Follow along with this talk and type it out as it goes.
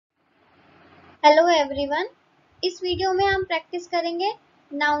Hello everyone. इस video में हम प्रैक्टिस करेंगे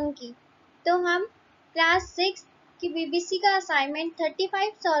नाउन की। तो हम क्लास 6 की बीबीसी का असाइनमेंट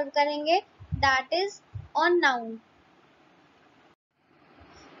 35 सॉल्व करेंगे, that is on noun.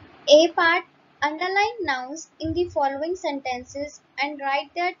 A part, underline nouns in the following sentences and right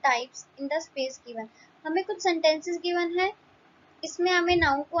there types in the space given. हमें कुछ सेंटेंसेस गिवन है, इसमें हमें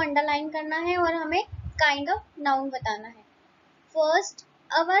नाउन को अंडरलाइन करना है और हमें काइंड ऑफ नाउन बताना है। First,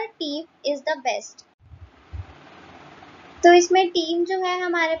 our team is the best. तो इसमें टीम जो है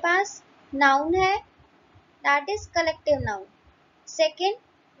हमारे पास नाउन है, that is collective noun. Second,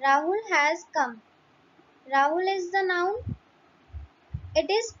 Rahul has come. Rahul is the noun,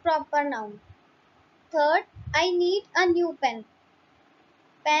 it is proper noun. Third, I need a new pen.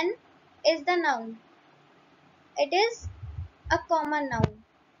 Pen is the noun, it is a common noun.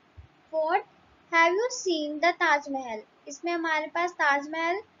 Fourth, have you seen the Taj Mahal. इसमें हमारे पास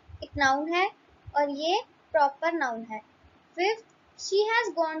ताजमहल एक noun है और ये proper noun है। Fifth, she has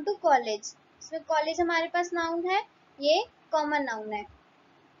gone to college. इसमें college हमारे पास noun है, ये कॉमन नाउन है।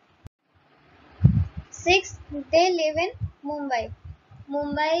 Six, they live in Mumbai.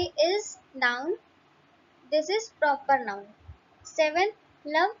 Mumbai is noun, this is proper noun. Seven,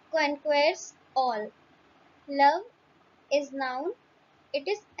 love conquers all। Love is noun, it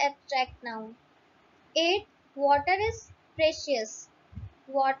is abstract noun. Eight, water is precious।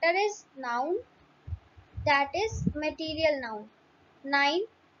 water is noun, that is material noun। nine,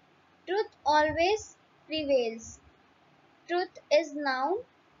 truth always prevails। truth is noun,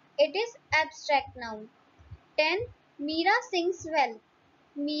 it is abstract noun। 10, Meera sings well।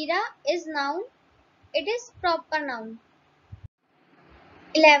 Meera is noun, it is proper noun।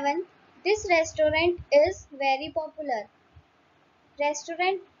 11, this restaurant is very popular।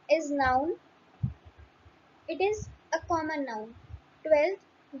 Restaurant is noun, it is a common noun। 12,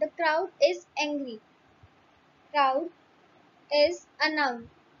 the crowd is angry। Crowd is a noun,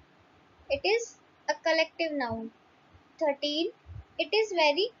 it is a collective noun। 13, it is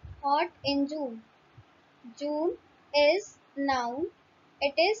very hot in June। June is noun,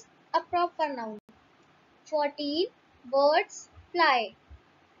 it is a proper noun। 14, birds fly।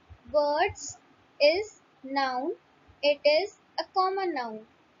 Birds is noun, it is a common noun।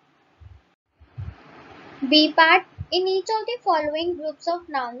 B part, in each of the following groups of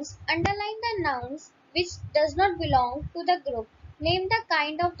nouns, underline the nouns which does not belong to the group। Name the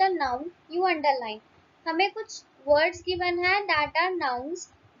kind of the noun you underline। हमें कुछ words given है that are nouns,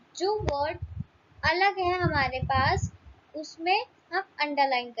 जो word अलग है हमारे पास, उसमें हम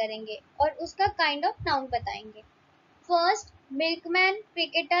underline करेंगे और उसका काइंड ऑफ नाउन बताएंगे। फर्स्ट, मिल्कमैन,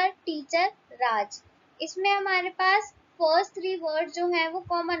 क्रिकेटर, टीचर, राज। इसमें हमारे पास फर्स्ट थ्री वर्ड जो है वो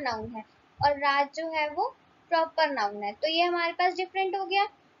कॉमन नाउन है और राज जो है वो प्रॉपर नाउन है, तो ये हमारे पास डिफरेंट हो गया।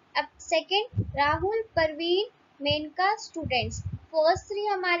 अब second, Rahul, Parveen, Maneka, students. First three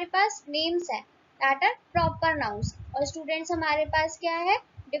हमारे पास नेम्स है, दैट आर प्रॉपर नाउन्स, और स्टूडेंट्स हमारे पास क्या है,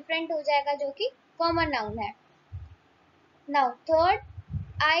 डिफरेंट हो जाएगा, जो कि कॉमन नाउन है। नाउ थर्ड,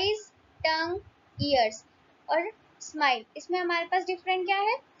 आईज, टंग, ईयर्स और स्माइल। इसमें हमारे पास डिफरेंट क्या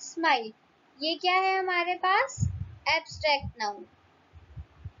है, स्माइल, ये क्या है हमारे पास, एब्स्ट्रैक्ट नाउन।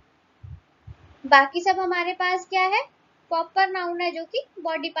 बाकी सब हमारे पास क्या है, प्रॉपर नाउन है, जो कि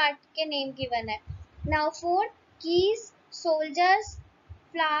बॉडी पार्ट के नेम गिवन है। Now fourth, keys, soldiers,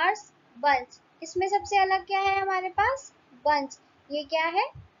 flowers, bunch. इसमें सबसे अलग क्या है हमारे पास, बंच, ये क्या है,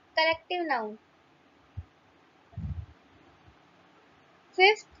 collective noun.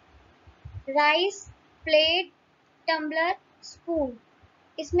 Fifth, rice, plate, tumbler, spoon.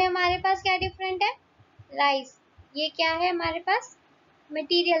 इसमें हमारे पास क्या डिफरेंट है, राइस, ये क्या है हमारे पास,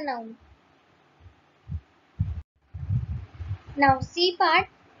 material noun. Now C part,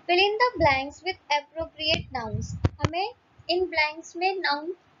 fill in the blanks with appropriate nouns. हमें इन ब्लैंक्स में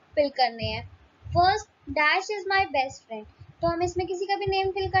नाउन फिल करने हैं। First, dash is my best friend. तो हम इसमें किसी का भी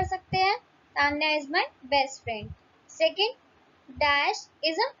नेम फिल कर सकते हैं, Tanya is my best friend. Second, dash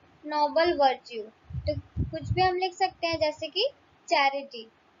is a Nobel virtue. तो कुछ भी हम लिख सकते हैं, जैसे कि charity.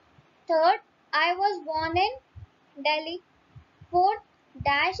 Third, I was born in Delhi. Fourth,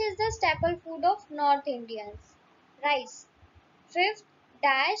 dash is the staple food of North Indians, rice. Fifth,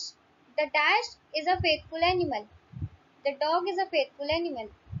 dash, the dash is a faithful animal. The dog is a faithful animal.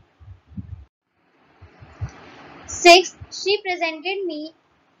 Sixth, she presented me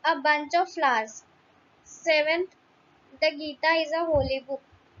a bunch of flowers. Seventh, the Gita is a holy book.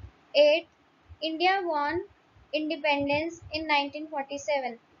 Eighth, India won independence in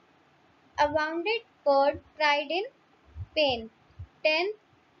 1947. A wounded bird cried in pain. 10th,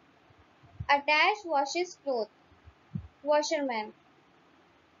 a dash washes clothes. Washerman.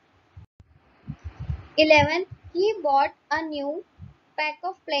 11. He bought a new pack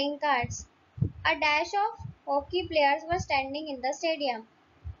of playing cards. A dash of hockey players were standing in the stadium.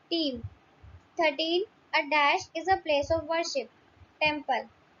 Team. 13. A dash is a place of worship. Temple.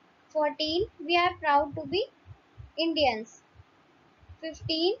 14. We are proud to be Indians.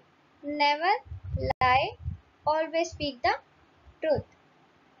 15. Never lie, always speak the truth.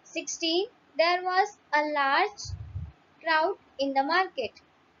 16. There was a large crowd in the market.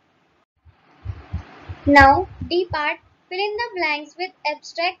 Now, D part, fill in the blanks with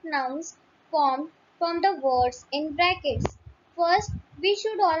abstract nouns formed from the words in brackets. First, we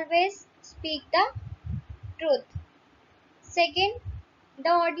should always speak the truth. Second, the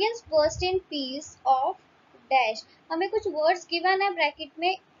audience burst in peace of dash. हमें कुछ words given है bracket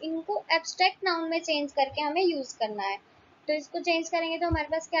में, इनको abstract noun में change करके हमें use करना है. तो इसको change करेंगे तो हमारे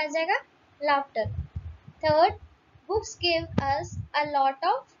पास क्या आ जाएगा? Laughter. Third, books give us a lot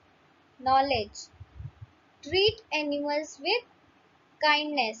of knowledge. Treat animals with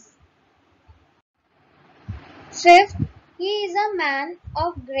kindness. Fifth, he is a man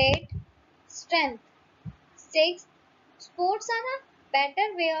of great strength. Sixth, sports are a better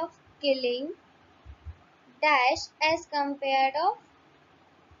way of killing dash as compared of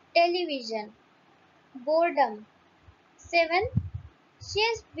television. Boredom. 7. She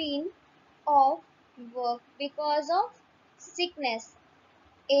has been off work because of sickness.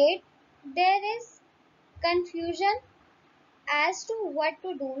 8. There is confusion as to what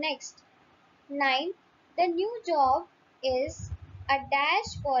to do next. 9. The new job is a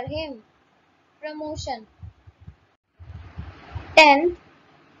dash for him. Promotion. 10.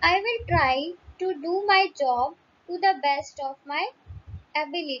 I will try to do my job to the best of my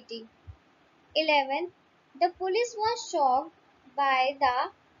ability. 11. The police was shocked by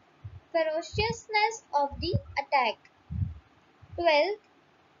the ferociousness of the attack. 12.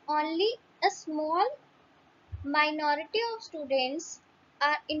 Only a small minority of students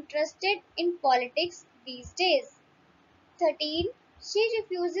are interested in politics these days. 13. She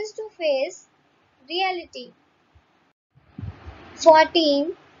refuses to face reality.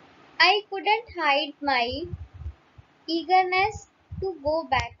 14. I couldn't hide my eagerness to go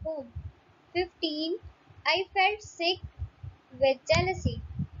back home. 15. I felt sick with jealousy.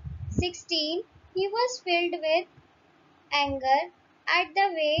 16. He was filled with anger at the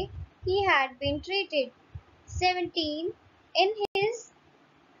way he had been treated. 17. In his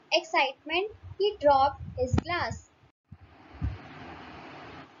excitement, he dropped his glass.